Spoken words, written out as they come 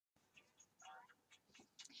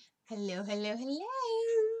Hello, hello, hello.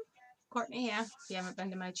 Courtney here. If you haven't been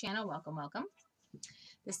to my channel, welcome, welcome.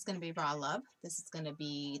 This is going to be Raw Love. This is going to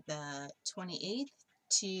be the 28th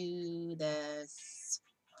to the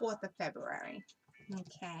 4th of February.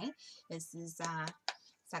 Okay. This is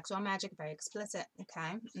sexual magic, very explicit.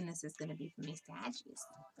 Okay. And this is going to be for me, Sagittarius.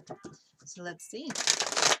 So let's see.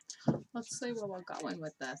 Let's see where we're going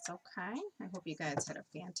with this. Okay. I hope you guys had a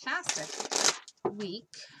fantastic week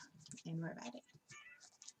and we're ready.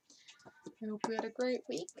 I hope we had a great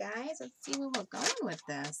week, guys. Let's see where we're going with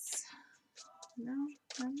this. No,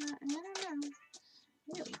 I'm not, I don't know.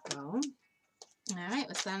 There we go. All right,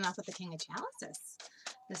 we're starting off with the King of Chalices.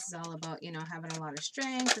 This is all about, you know, having a lot of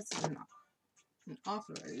strength. This is an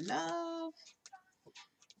offer of love.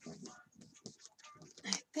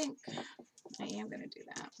 I think I am going to do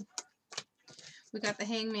that. We got the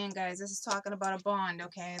Hangman, guys. This is talking about a bond,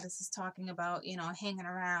 okay? This is talking about, you know, hanging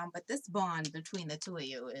around. But this bond between the two of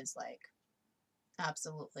you is, like,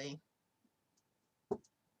 absolutely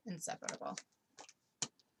inseparable.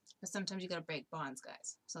 But sometimes you gotta break bonds,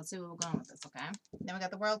 guys. So let's see where we're going with this, okay? Then we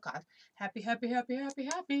got the World card. Happy, happy, happy, happy,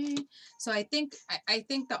 happy. So I think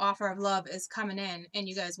the offer of love is coming in, and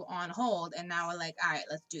you guys were on hold, and now we're like, all right,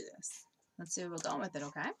 let's do this. Let's see where we're going with it,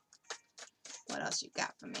 okay? What else you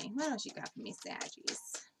got for me? What else you got for me,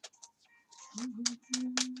 Saggies?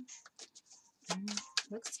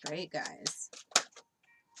 Looks great, guys.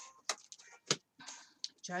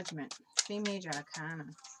 Judgment. 3 major arcana.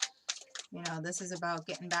 You know, this is about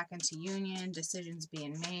getting back into union, decisions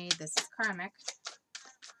being made. This is karmic.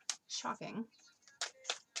 Shocking.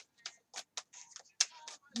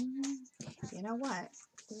 You know what?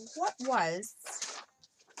 What was...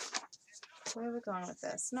 Where are we going with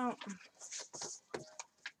this? No.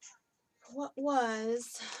 What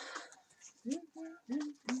was...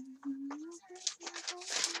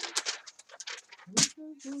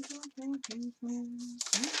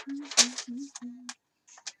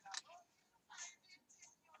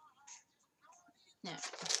 Yeah.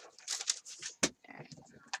 Alright.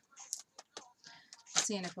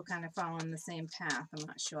 Seeing if we're kind of following the same path. I'm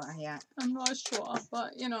not sure yet. I'm not sure.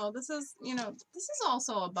 But, you know, this is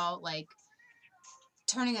also about, like,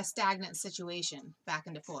 turning a stagnant situation back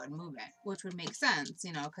into forward movement, which would make sense,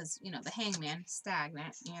 you know, because, you know, the Hangman,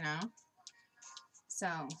 stagnant, you know.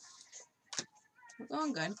 So, we're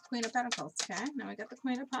going good. Queen of Pentacles, okay? Now we got the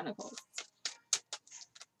Queen of Pentacles.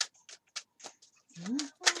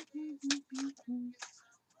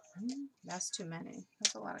 That's too many.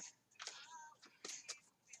 That's a lot of...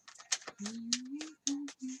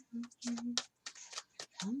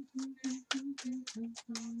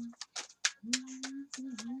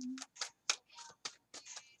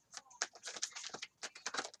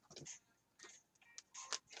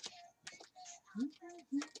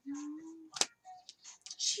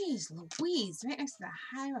 Jeez Louise, right next to the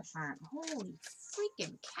Hierophant. Holy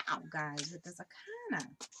freaking cow, guys, with this arcana.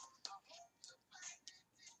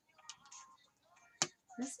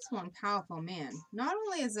 This is one powerful man. Not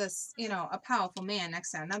only is this, you know, a powerful man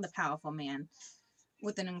next to another powerful man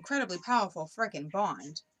with an incredibly powerful freaking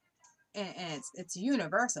bond. And it's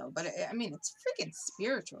universal, but I mean, it's freaking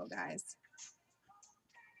spiritual, guys.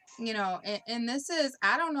 You know, and this is,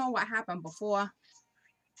 I don't know what happened before.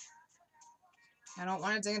 I don't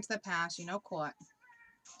want to dig into the past, you know, court.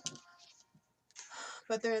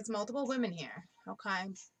 But there's multiple women here,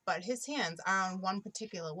 okay? But his hands are on one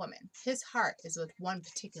particular woman. His heart is with one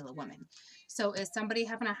particular woman. So is somebody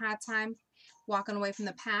having a hard time walking away from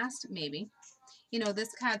the past? Maybe. You know,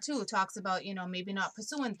 this card too talks about, you know, maybe not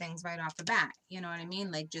pursuing things right off the bat. You know what I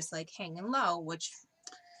mean? Like, just like hanging low, which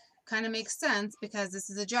kind of makes sense because this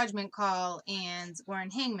is a judgment call and we're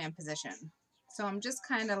in Hangman position. So I'm just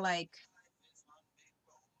kind of like,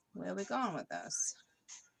 where are we going with this?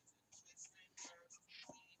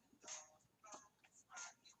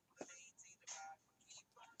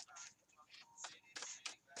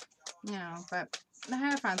 You know, but the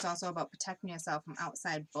Hierophant's also about protecting yourself from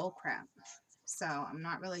outside bullcrap. So I'm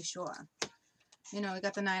not really sure. You know, we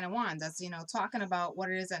got the 9 of Wands. That's, you know, talking about what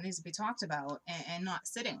it is that needs to be talked about and not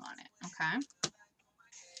sitting on it. Okay.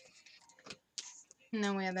 And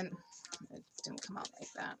then we have the... It didn't come out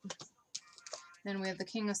like that. Then we have the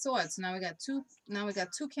King of Swords. So now we got two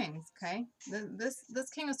kings, okay? This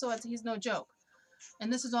King of Swords, he's no joke.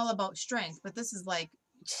 And this is all about strength, but this is like,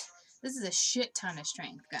 this is a shit ton of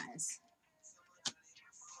strength, guys.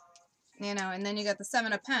 You know, and then you got the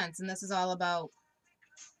 7 of Pentacles, and this is all about,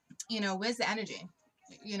 you know, where's the energy?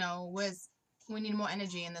 You know, we need more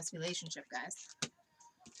energy in this relationship, guys.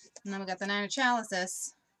 And then we got the 9 of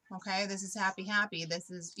Chalices. Okay, this is happy, happy. This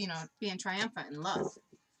is, you know, being triumphant in love.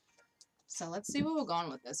 So let's see where we're going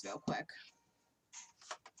with this real quick.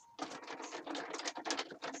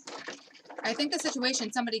 I think the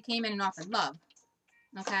situation, somebody came in and offered love.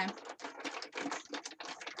 Okay?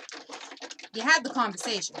 You had the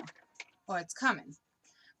conversation, or it's coming.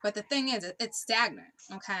 But the thing is, it's stagnant.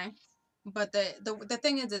 Okay? But the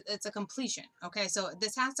thing is, it's a completion. Okay? So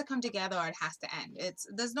this has to come together or it has to end.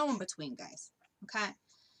 There's no in between, guys. Okay?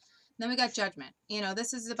 Then we got judgment. You know,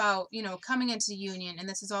 this is about, you know, coming into union. And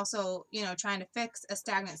this is also, you know, trying to fix a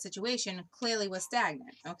stagnant situation. Clearly was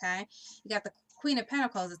stagnant. Okay? You got the Queen of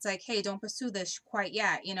Pentacles. It's like, hey, don't pursue this quite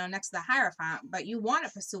yet. You know, next to the Hierophant. But you want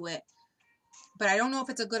to pursue it. But I don't know if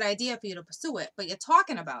it's a good idea for you to pursue it. But you're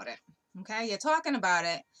talking about it. Okay? You're talking about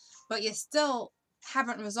it. But you still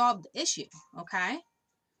haven't resolved the issue. Okay?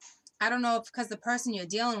 I don't know if because the person you're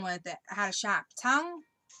dealing with had a sharp tongue.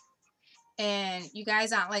 And you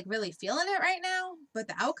guys aren't like really feeling it right now, but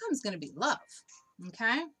the outcome is going to be love.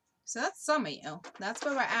 Okay? So that's some of you. That's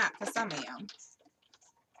where we're at for some of you.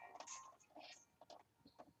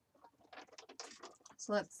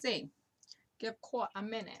 So let's see. Give court a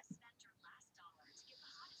minute.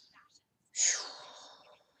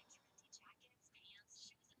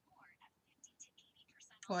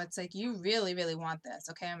 Well, it's like you really, really want this.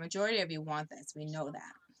 Okay? A majority of you want this. We know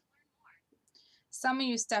that. Some of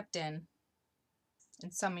you stepped in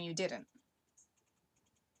and some of you didn't.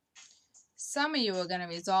 Some of you are going to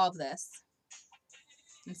resolve this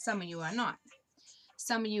and some of you are not.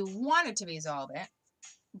 Some of you wanted to resolve it,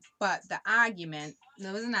 but the argument,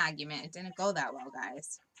 there was an argument. It didn't go that well,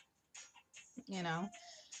 guys. You know?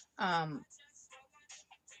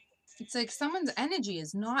 It's like someone's energy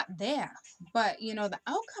is not there. But, you know, the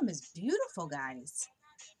outcome is beautiful, guys.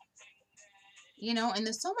 You know, and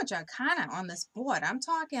there's so much arcana on this board. I'm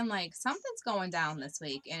talking like something's going down this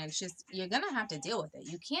week. And it's just, you're going to have to deal with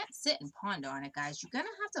it. You can't sit and ponder on it, guys. You're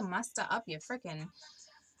going to have to muster up your freaking,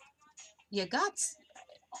 your guts.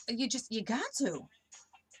 You got to.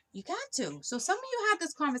 You got to. So some of you had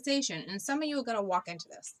this conversation and some of you are going to walk into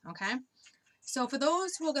this, okay? So for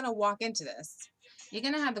those who are going to walk into this, you're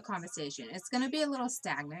going to have the conversation. It's going to be a little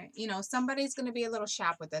stagnant. You know, somebody's going to be a little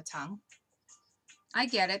sharp with their tongue. I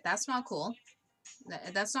get it. That's not cool.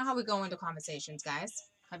 That's not how we go into conversations, guys.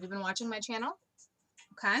 Have you been watching my channel?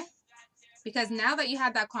 Okay? Because now that you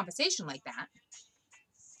had that conversation like that,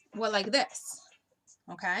 we're like this.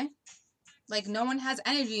 Okay? Like no one has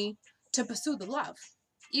energy to pursue the love.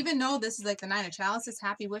 Even though this is like the Nine of Chalices,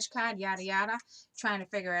 happy wish card, yada yada, trying to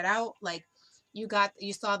figure it out. Like you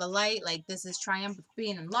saw the light, like this is triumph of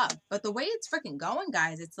being in love. But the way it's freaking going,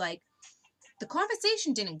 guys, it's like the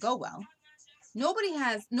conversation didn't go well. Nobody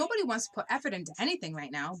wants to put effort into anything right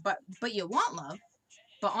now, but you want love.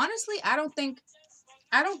 But honestly, I don't think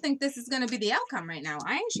this is gonna be the outcome right now.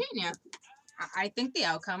 I ain't shitting you. I think the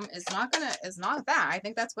outcome is not that. I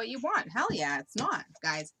think that's what you want. Hell yeah, it's not,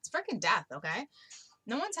 guys. It's freaking death, okay?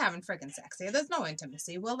 No one's having freaking sex here. There's no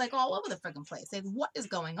intimacy. We're like all over the freaking place. Like, what is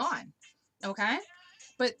going on? Okay?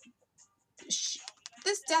 But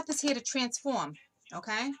this death is here to transform.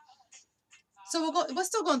 Okay? So we're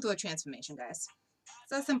still going through a transformation, guys.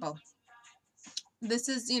 It's that simple. This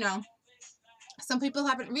is, you know, some people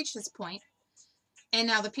haven't reached this point. And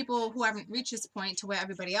now the people who haven't reached this point to where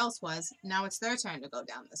everybody else was, now it's their turn to go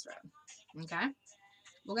down this road. Okay?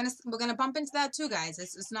 We're gonna bump into that too, guys.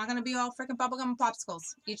 It's not gonna be all freaking bubblegum and popsicles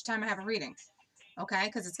each time I have a reading. Okay?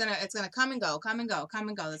 Because it's gonna come and go, come and go, come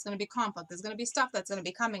and go. There's gonna be conflict. There's gonna be stuff that's gonna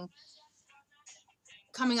be coming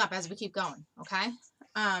up as we keep going. Okay?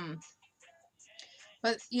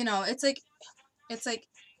 But you know, it's like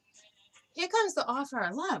here comes the offer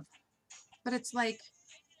of love. But it's like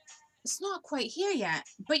it's not quite here yet,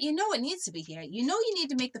 but you know it needs to be here. You know you need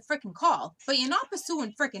to make the freaking call, but you're not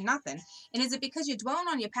pursuing freaking nothing. And is it because you're dwelling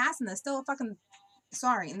on your past and there's still and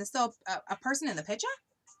there's still a person in the picture?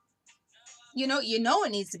 You know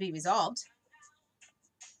it needs to be resolved.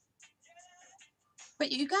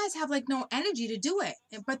 But you guys have like no energy to do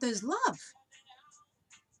it, but there's love.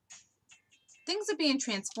 Things are being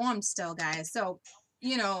transformed still, guys. So,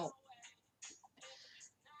 you know,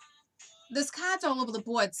 there's cards all over the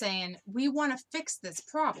board saying, we want to fix this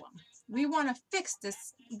problem. We want to fix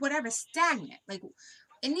this, whatever's stagnant. Like,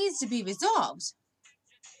 it needs to be resolved.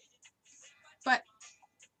 But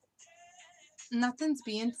nothing's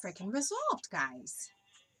being freaking resolved, guys.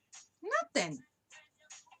 Nothing.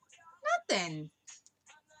 Nothing.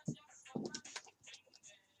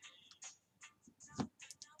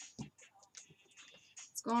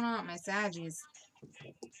 What's going on with my Saggies?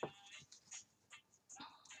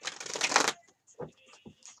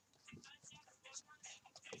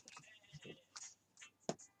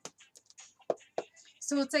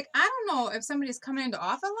 So it's like, I don't know if somebody's coming in to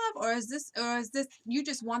offer love, or is this you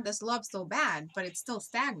just want this love so bad, but it's still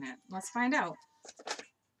stagnant. Let's find out. I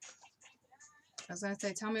was going to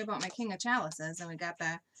say, tell me about my King of Chalices, and we got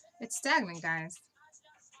the, it's stagnant, guys.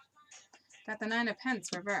 Got the Nine of Pence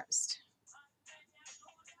reversed.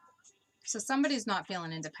 So somebody's not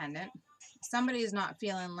feeling independent. Somebody is not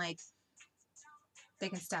feeling like they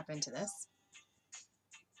can step into this.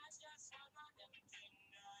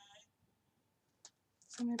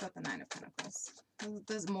 Tell me about the Nine of Pentacles.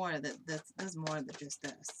 There's more to there's more than just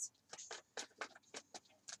this.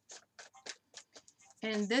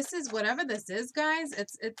 And this is, whatever this is, guys,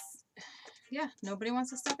 it's yeah, nobody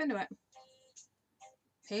wants to step into it.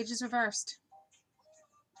 Page is reversed.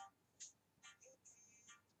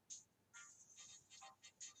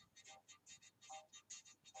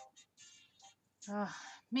 Oh,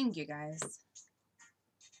 Ming, you guys.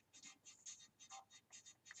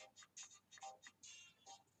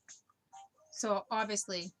 So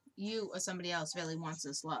obviously you or somebody else really wants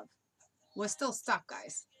this love. We're still stuck,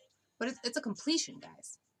 guys. But it's a completion,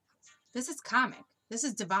 guys. This is karmic. This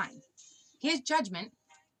is divine. Here's judgment.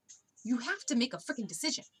 You have to make a freaking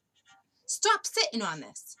decision. Stop sitting on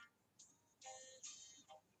this.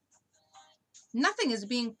 Nothing is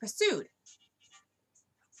being pursued.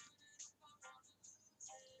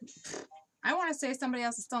 I want to say somebody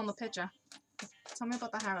else is still in the picture. Tell me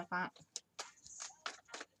about the Hierophant.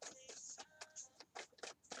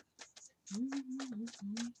 Tell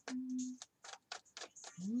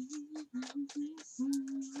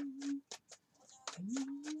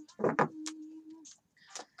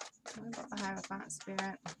me about the Hierophant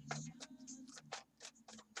spirit.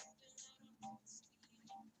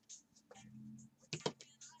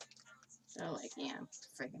 They're like, yeah,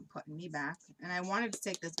 freaking putting me back. And I wanted to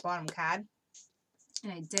take this bottom card,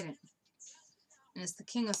 and I didn't. And it's the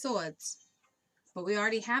King of Swords. But we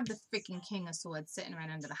already have the freaking King of Swords sitting right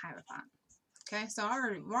under the Hierophant. Okay, so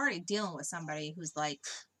we're already dealing with somebody who's like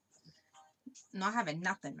not having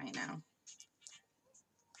nothing right now.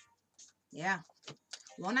 Yeah.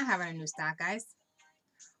 We're not having a new start, guys.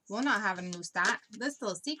 We're not having a new start. There's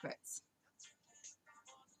still secrets.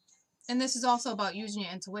 And this is also about using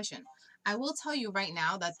your intuition. I will tell you right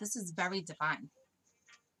now that this is very divine.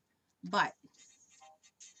 But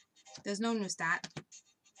there's no new start.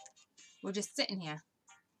 We're just sitting here.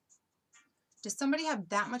 Does somebody have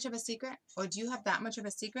that much of a secret? Or do you have that much of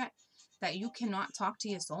a secret that you cannot talk to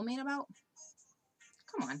your soulmate about?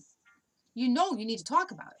 Come on. You know you need to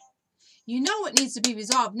talk about it. You know it needs to be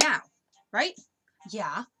resolved now, right?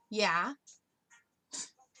 Yeah, yeah.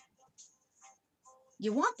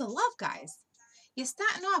 You want the love, guys. You're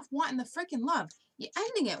starting off wanting the freaking love. You're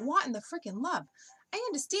ending it wanting the freaking love. I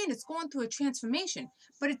understand it's going through a transformation,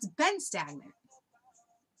 but it's been stagnant.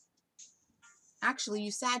 Actually, you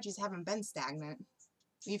Saggies haven't been stagnant.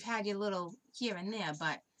 You've had your little here and there,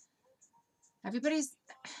 but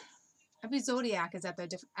every zodiac is at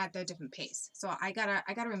their different pace. So I gotta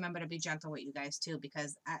remember to be gentle with you guys too,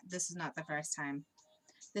 because this is not the first time.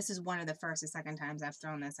 This is one of the first or second times I've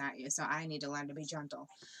thrown this at you, so I need to learn to be gentle.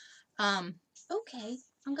 Okay,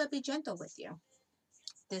 I'm gonna be gentle with you.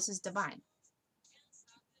 This is divine.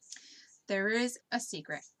 There is a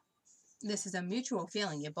secret. This is a mutual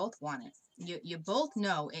feeling. You both want it. You both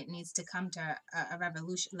know it needs to come to a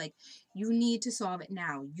revolution. Like, you need to solve it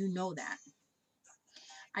now. You know that.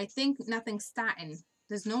 I think nothing's starting.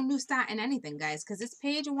 There's no new start in anything, guys, because this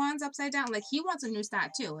Page of Wands upside down, like, he wants a new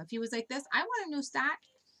start too. If he was like this, I want a new start,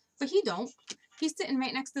 but he don't. He's sitting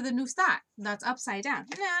right next to the new start that's upside down.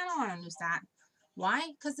 Nah, I don't want a new start.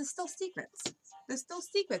 Why? Because there's still secrets. There's still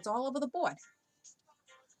secrets all over the board.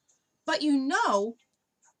 But you know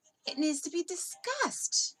it needs to be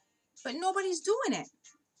discussed, but nobody's doing it.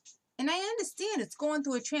 And I understand it's going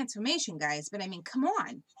through a transformation, guys, but I mean, come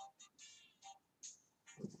on.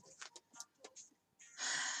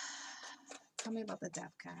 Tell me about the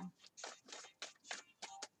Death card.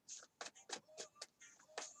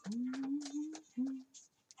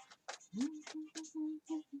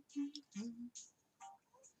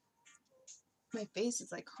 My face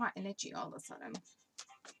is like hot and itchy all of a sudden.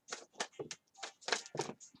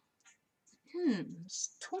 It's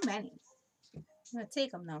too many. I'm going to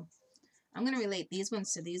take them though. I'm going to relate these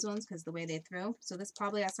ones to these ones because the way they threw. So this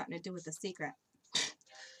probably has something to do with the secret.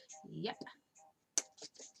 Yep.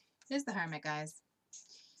 Here's the Hermit, guys.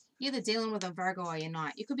 You're either dealing with a Virgo or you're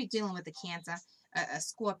not. You could be dealing with a Cancer, a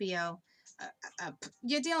Scorpio.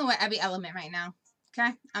 You're dealing with every element right now.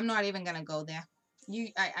 Okay? I'm not even going to go there.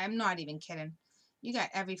 I'm not even kidding. You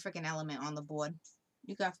got every freaking element on the board.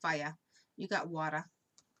 You got fire. You got water.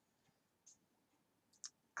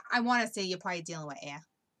 I want to say you're probably dealing with air,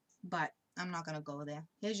 but I'm not going to go there.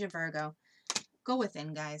 Here's your Virgo. Go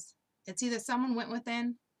within, guys. It's either someone went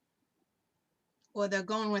within or they're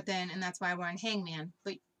going within, and that's why we're in Hangman.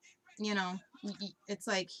 But, you know, it's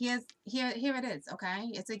like, here it is, okay?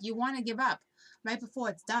 It's like you want to give up right before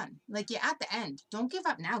it's done. Like, you're at the end. Don't give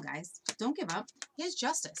up now, guys. Don't give up. Here's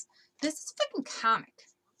justice. This is freaking karmic.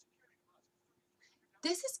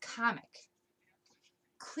 This is karmic.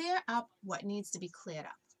 Clear up what needs to be cleared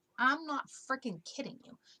up. I'm not freaking kidding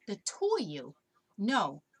you. The two of you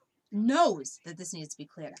knows that this needs to be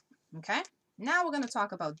cleared up, okay? Now we're going to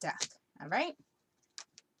talk about death, all right?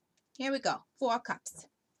 Here we go. 4 cups.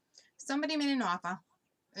 Somebody made an offer.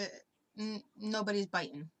 Nobody's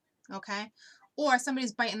biting, okay? Or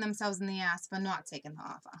somebody's biting themselves in the ass for not taking the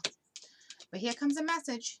offer. But here comes a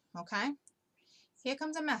message, okay? Here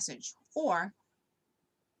comes a message. Or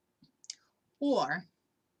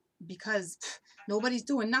because nobody's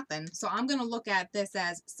doing nothing, so I'm going to look at this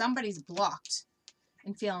as somebody's blocked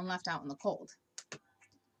and feeling left out in the cold.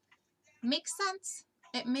 Makes sense?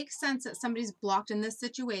 It makes sense that somebody's blocked in this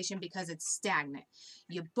situation because it's stagnant.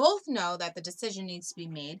 You both know that the decision needs to be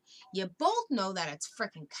made. You both know that it's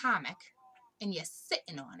freaking karmic, and you're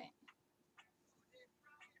sitting on it.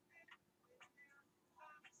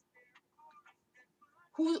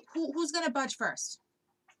 Who's going to budge first?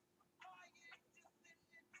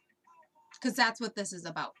 Because that's what this is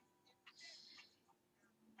about.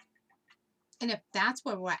 And if that's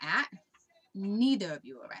where we're at, neither of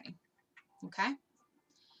you are ready. Okay?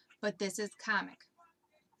 But this is karmic.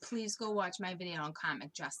 Please go watch my video on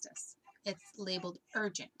karmic justice. It's labeled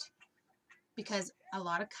urgent because a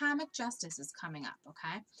lot of karmic justice is coming up,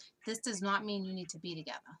 okay? This does not mean you need to be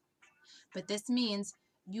together, but this means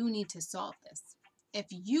you need to solve this. If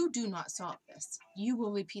you do not solve this, you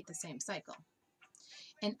will repeat the same cycle.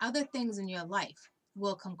 And other things in your life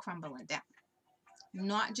will come crumbling down.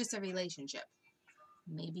 Not just a relationship.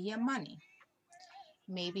 Maybe your money.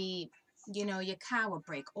 Maybe, you know, your car will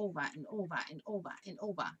break over and over and over and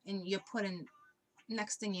over. And you're putting,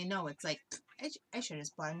 next thing you know, it's like, I should have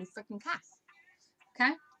just bought a new freaking car.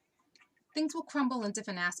 Okay? Things will crumble in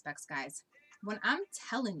different aspects, guys. When I'm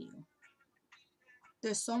telling you,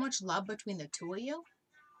 there's so much love between the two of you,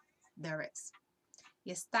 there is.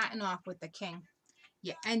 You're starting off with the king.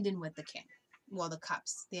 You're ending with the king. Well, the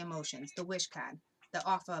cups, the emotions, the wish card, the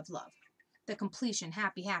offer of love, the completion,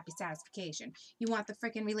 happy, satisfaction. You want the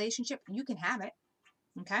freaking relationship? You can have it.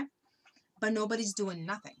 Okay? But nobody's doing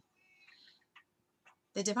nothing.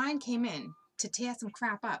 The divine came in to tear some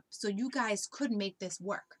crap up so you guys could make this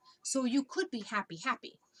work. So you could be happy.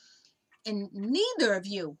 And neither of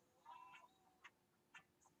you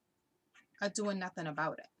are doing nothing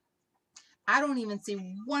about it. I don't even see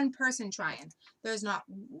one person trying. There's not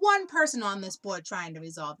one person on this board trying to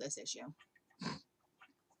resolve this issue.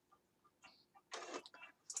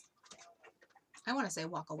 I want to say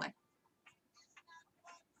walk away.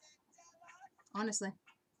 Honestly.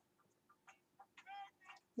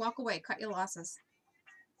 Walk away. Cut your losses.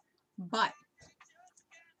 But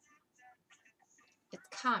it's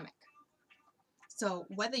karmic. So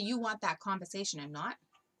whether you want that conversation or not,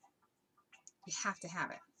 you have to have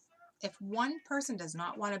it. If one person does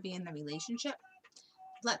not want to be in the relationship,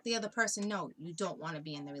 let the other person know you don't want to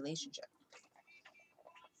be in the relationship.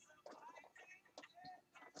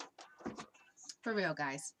 For real,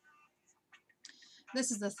 guys. This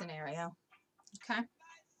is the scenario. Okay?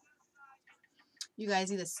 You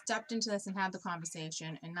guys either stepped into this and had the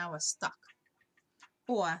conversation and now we're stuck.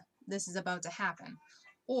 Or this is about to happen.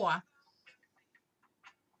 Or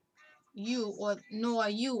you or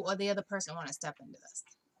the other person want to step into this.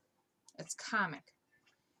 It's karmic.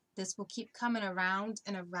 This will keep coming around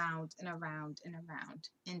and around and around and around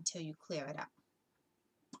until you clear it up.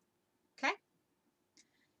 Okay?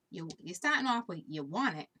 You're starting off with you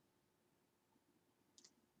want it.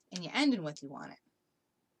 And you're ending with you want it.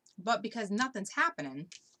 But because nothing's happening,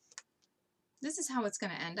 this is how it's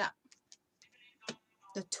going to end up.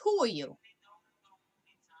 The two of you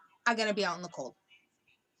are going to be out in the cold.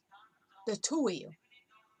 The two of you.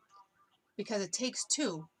 Because it takes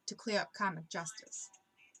two to clear up karmic justice.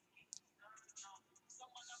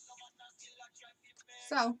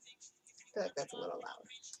 So, I feel like that's a little loud.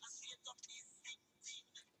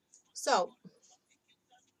 So,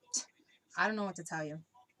 I don't know what to tell you.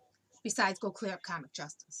 Besides, go clear up karmic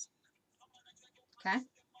justice. Okay?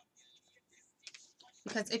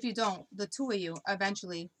 Because if you don't, the two of you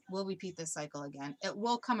eventually will repeat this cycle again. It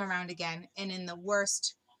will come around again, and in the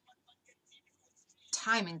worst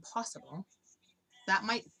timing possible, that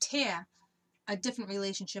might tear a different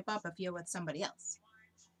relationship up if you're with somebody else.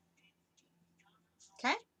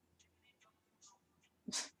 Okay?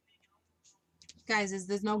 Guys,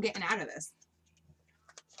 there's no getting out of this.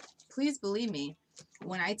 Please believe me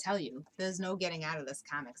when I tell you there's no getting out of this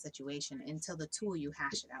karmic situation until the two of you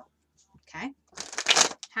hash it out. Okay?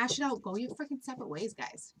 Hash it out. Go your freaking separate ways,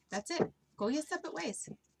 guys. That's it. Go your separate ways.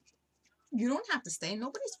 You don't have to stay.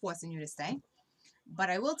 Nobody's forcing you to stay. But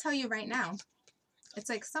I will tell you right now, it's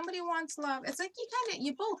like somebody wants love. It's like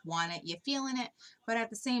you both want it. You're feeling it. But at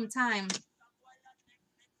the same time,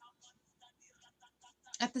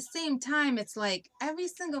 it's like every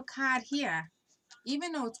single card here,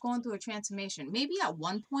 even though it's going through a transformation, maybe at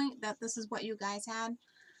one point that this is what you guys had,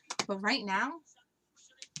 but right now,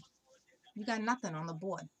 you got nothing on the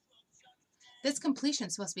board. This completion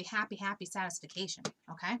is supposed to be happy, happy satisfaction,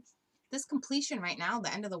 okay? This completion right now,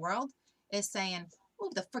 the end of the world, is saying,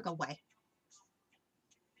 move the frick away.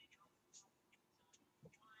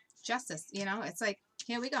 Justice, you know, it's like,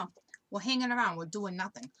 here we go. We're hanging around, we're doing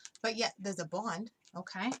nothing. But yet, there's a bond,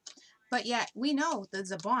 okay? But yet, we know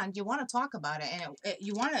there's a bond. You want to talk about it, and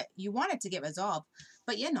you want it to get resolved,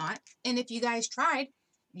 but you're not. And if you guys tried,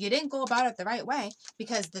 you didn't go about it the right way,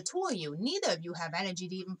 because the two of you, neither of you have energy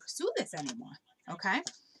to even pursue this anymore, okay?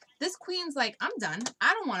 This queen's like, I'm done.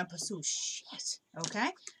 I don't want to pursue shit,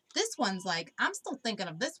 okay? This one's like, I'm still thinking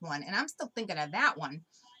of this one, and I'm still thinking of that one,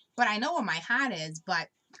 but I know where my heart is, but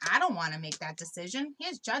I don't want to make that decision.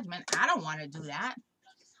 Here's judgment. I don't want to do that.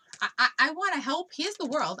 I want to help. Here's the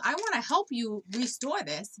world. I want to help you restore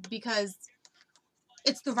this because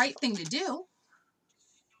it's the right thing to do,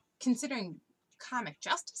 considering karmic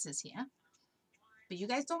justice is here. But you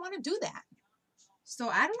guys don't want to do that. So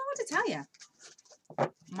I don't know what to tell you.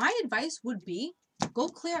 My advice would be go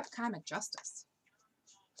clear up karmic justice.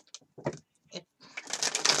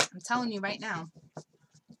 I'm telling you right now,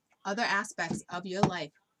 other aspects of your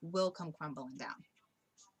life will come crumbling down.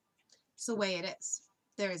 It's the way it is.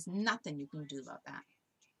 There is nothing you can do about that.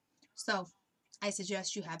 So I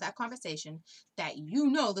suggest you have that conversation that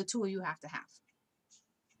you know the two of you have to have.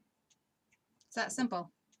 It's that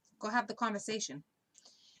simple. Go have the conversation.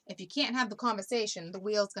 If you can't have the conversation, the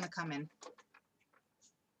wheel's going to come in.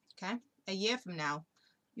 Okay? A year from now,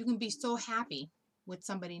 you can be so happy with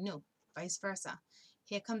somebody new. Vice versa.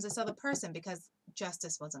 Here comes this other person because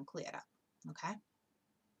justice wasn't cleared up. Okay?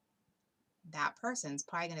 That person's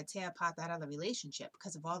probably going to tear apart that other relationship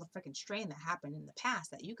because of all the freaking strain that happened in the past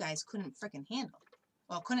that you guys couldn't freaking handle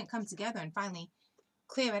or couldn't come together and finally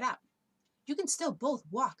clear it up. You can still both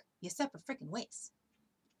walk your separate freaking ways,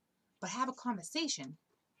 but have a conversation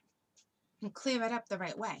and clear it up the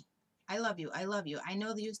right way. I love you. I love you. I know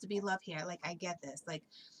there used to be love here. Like, I get this. Like,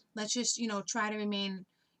 let's just, try to remain,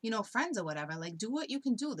 friends or whatever. Like, do what you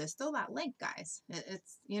can do. There's still that link, guys.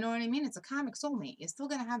 It's, you know what I mean? It's a karmic soulmate. You're still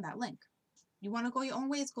going to have that link. You want to go your own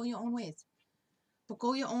ways? Go your own ways. But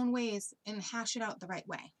go your own ways and hash it out the right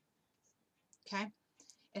way. Okay?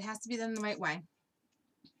 It has to be done the right way,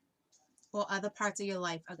 or other parts of your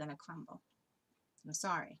life are going to crumble. I'm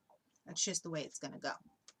sorry. That's just the way it's going to go.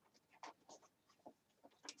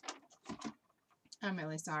 I'm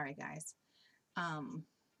really sorry, guys. I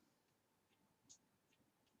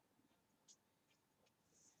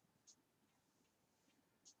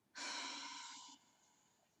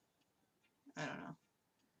don't know.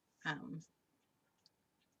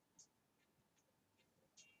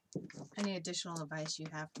 Any additional advice you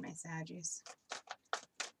have for my Sagittarius?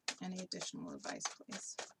 Any additional advice,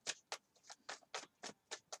 please?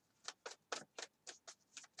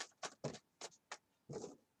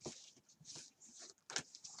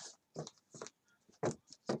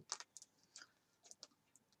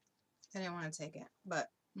 I didn't want to take it,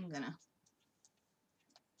 but I'm gonna.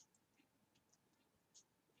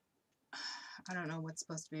 I don't know what's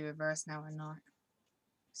supposed to be reversed now or not.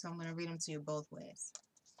 So I'm going to read them to you both ways.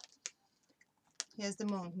 Here's the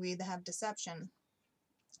moon. We either have deception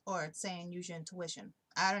or it's saying use your intuition.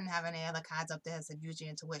 I didn't have any other cards up there that said use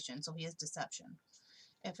your intuition, so here's deception.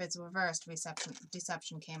 If it's reversed,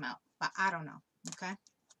 deception came out. But I don't know, okay?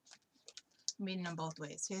 I'm reading them both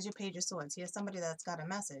ways. Here's your Page of Swords. Here's somebody that's got a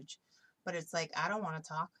message, but it's like, I don't want to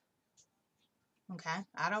talk. Okay?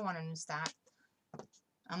 I don't want a new start.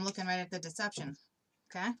 I'm looking right at the deception.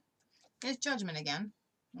 Okay? Here's Judgment again.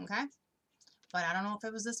 Okay? But I don't know if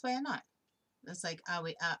it was this way or not. It's like, are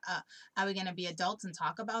we going to be adults and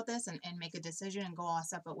talk about this and make a decision and go our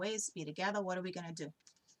separate ways, be together? What are we going to do?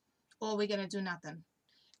 Or are we going to do nothing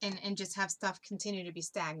and just have stuff continue to be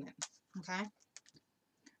stagnant? Okay?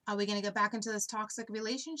 Are we going to get back into this toxic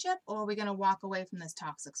relationship, or are we going to walk away from this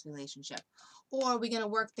toxic relationship? Or are we going to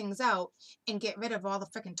work things out and get rid of all the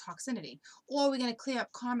freaking toxicity? Or are we going to clear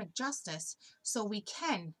up karmic justice so we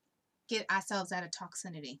can get ourselves out of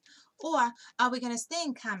toxicity? Or are we going to stay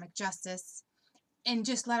in karmic justice and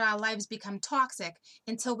just let our lives become toxic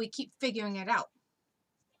until we keep figuring it out.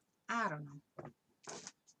 I don't know.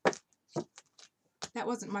 That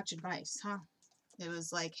wasn't much advice, huh? It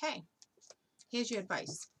was like, hey, here's your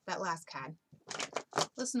advice. That last card.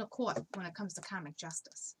 Listen to court when it comes to karmic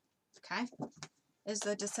justice. Okay? Is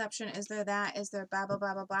there deception? Is there that? Is there blah, blah,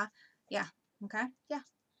 blah, blah, blah? Yeah. Okay? Yeah.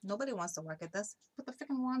 Nobody wants to work at this. Put the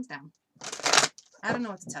freaking wands down. I don't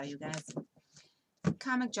know what to tell you guys.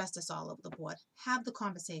 Karmic justice all over the board. Have the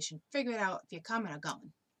conversation. Figure it out if you're coming or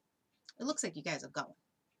going. It looks like you guys are going.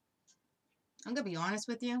 I'm going to be honest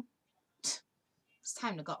with you. It's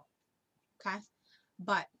time to go. Okay?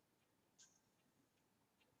 But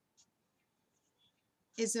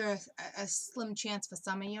is there a slim chance for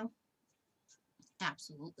some of you?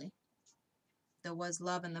 Absolutely. There was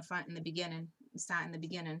love in the front in the beginning. Start in the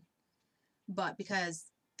beginning. But because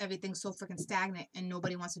everything's so freaking stagnant and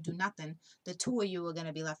nobody wants to do nothing, the two of you are going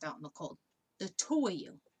to be left out in the cold. The two of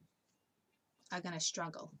you are going to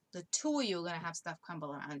struggle. The two of you are going to have stuff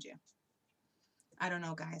crumble around you. I don't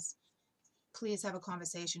know, guys. Please have a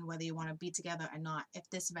conversation whether you want to be together or not. If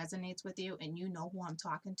this resonates with you and you know who I'm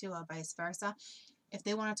talking to or vice versa, if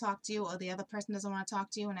they want to talk to you or the other person doesn't want to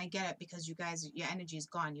talk to you, and I get it because you guys, your energy is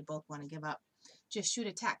gone, you both want to give up, just shoot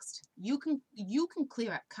a text. You can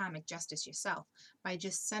clear up karmic justice yourself by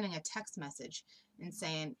just sending a text message and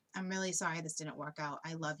saying, I'm really sorry this didn't work out.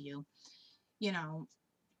 I love you. You know,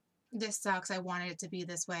 this sucks. I wanted it to be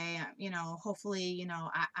this way. You know, hopefully, you know,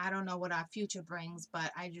 I don't know what our future brings,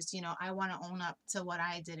 but I just, you know, I want to own up to what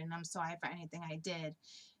I did, and I'm sorry for anything I did.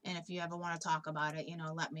 And if you ever want to talk about it, you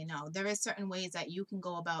know, let me know. There is certain ways that you can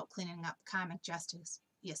go about cleaning up karmic justice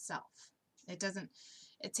yourself.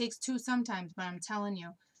 It takes two sometimes, but I'm telling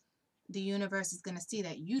you, the universe is going to see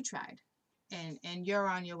that you tried, and you're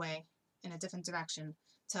on your way in a different direction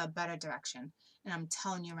to a better direction. And I'm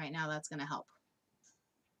telling you right now, that's going to help.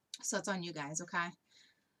 So it's on you guys, okay?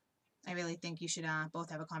 I really think you should both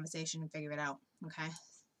have a conversation and figure it out, okay?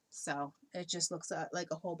 So it just looks like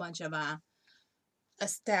a whole bunch of a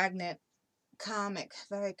stagnant,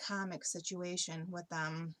 very karmic situation with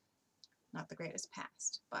not the greatest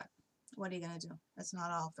past. But what are you gonna do? It's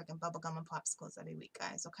not all freaking bubblegum and popsicles every week,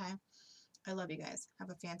 guys, okay? I love you guys.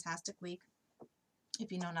 Have a fantastic week.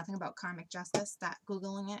 If you know nothing about karmic justice, start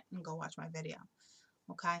Googling it and go watch my video,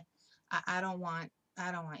 okay? I don't want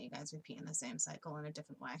you guys repeating the same cycle in a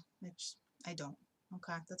different way, which I don't,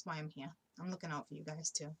 okay? That's why I'm here. I'm looking out for you guys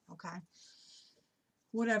too, okay?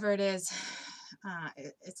 Whatever it is,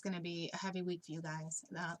 it's going to be a heavy week for you guys.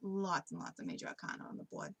 Lots and lots of major arcana on the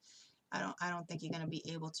board. I don't think you're going to be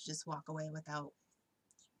able to just walk away without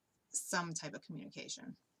some type of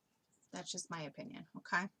communication. That's just my opinion,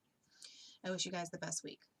 okay? I wish you guys the best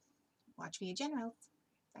week. Watch for your generals.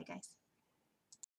 Bye, guys.